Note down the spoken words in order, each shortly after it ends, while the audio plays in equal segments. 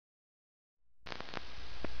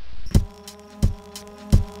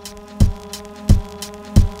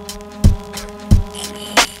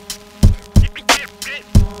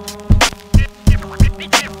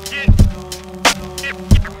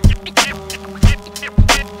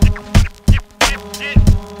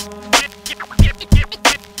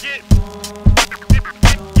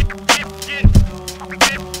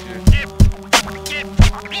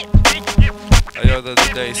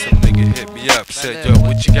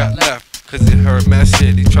got left, cause he heard mess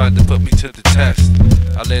hit, he tried to put me to the test.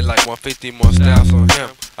 I laid like 150 more styles on him.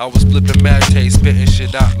 I was flipping mad tape, spitting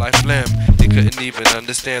shit out like phlegm. He couldn't even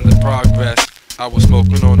understand the progress. I was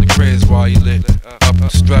smoking on the craze while he lit up the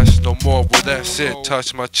stress. No more will that shit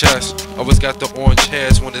touch my chest. Always got the orange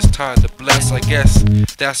hairs when it's time to bless. I guess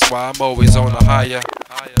that's why I'm always on a higher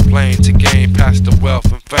plane to gain past the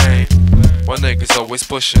wealth and fame. My niggas always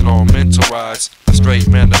pushing on mental rides. A straight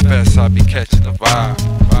manifest, I be catching the vibe.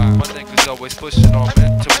 My niggas always pushing on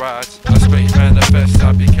mental rides. A straight manifest,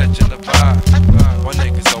 I be catching the vibe. My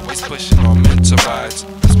niggas always pushing on mental rides.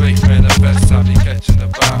 A straight manifest, I be catching the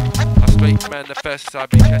vibe. A straight manifest, I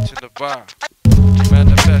be catching the vibe.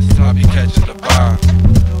 Manifest, I be catching the vibe.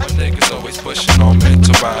 My niggas always pushing on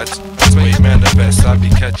mental rides. A straight manifest, I be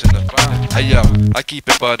catching the vibe. Hey yo, I keep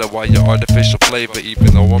it butter while your artificial flavor.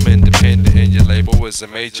 Even though I'm independent and your label is a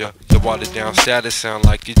major. Your watered down status sound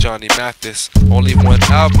like you Johnny Mathis. Only one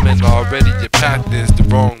album and already your path is the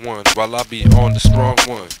wrong one. While I be on the strong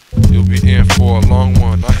one, you'll be in for a long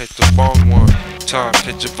one. I hit the wrong one. Time,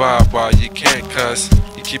 catch your vibe while you can't cuss.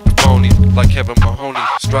 You keep it phony like Kevin Mahoney.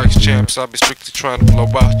 Strikes champs, I be strictly trying to blow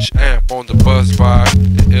out your amp on the buzz vibe.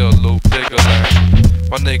 The ill loop, digger land.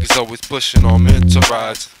 My niggas always pushing on mental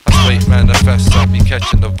rides. I straight manifest, I be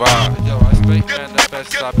catching the vibe. Yo, I straight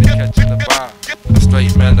manifest, I be catching the vibe. I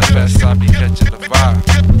straight manifest, I be catching the vibe.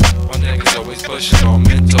 My niggas always pushing on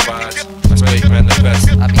mental rides. I straight manifest,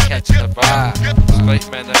 I be catching the vibe. I straight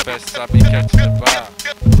manifest, I be catching the vibe.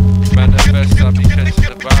 Manifest, I be catching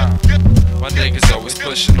the vibe. My niggas always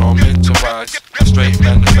pushing on mental rides. I straight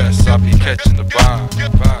manifest, I be catching the vibe.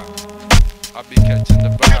 I be catching the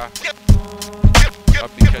vibe. I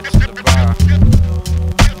be catching the vibe.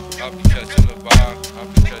 I be catching the vibe. I be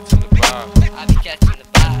catching the vibe. I be catching the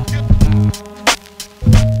vibe.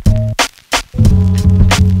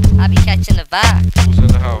 I be catching the vibe. Who's in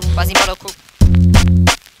the house? Quasimoto crew.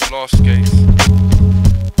 The lost case.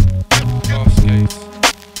 The lost case.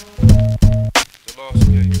 The lost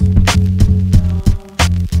case. The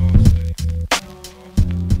lost case.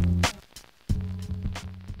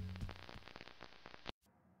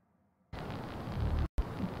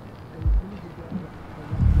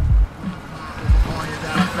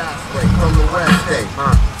 From the West State,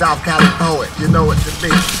 South Cali poet, you know what to be.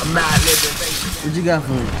 A mad living baby. What you got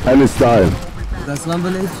for me? Any style. You got slum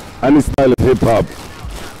village? Any style of hip hop.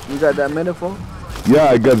 You got that metaphor? Yeah,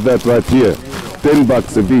 I got that right here.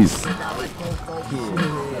 $10 a piece. Yeah,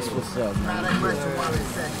 that's what's up, man.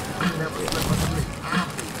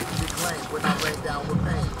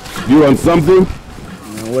 You want something?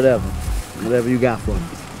 Man, whatever. Whatever you got for me.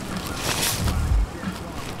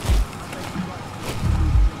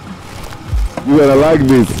 You're gonna like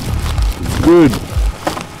this. It's good.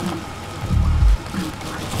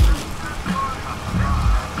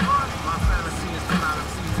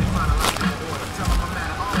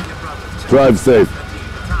 Drive safe.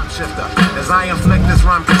 Time shifter. As I inflict this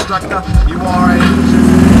rhyme constructor, you already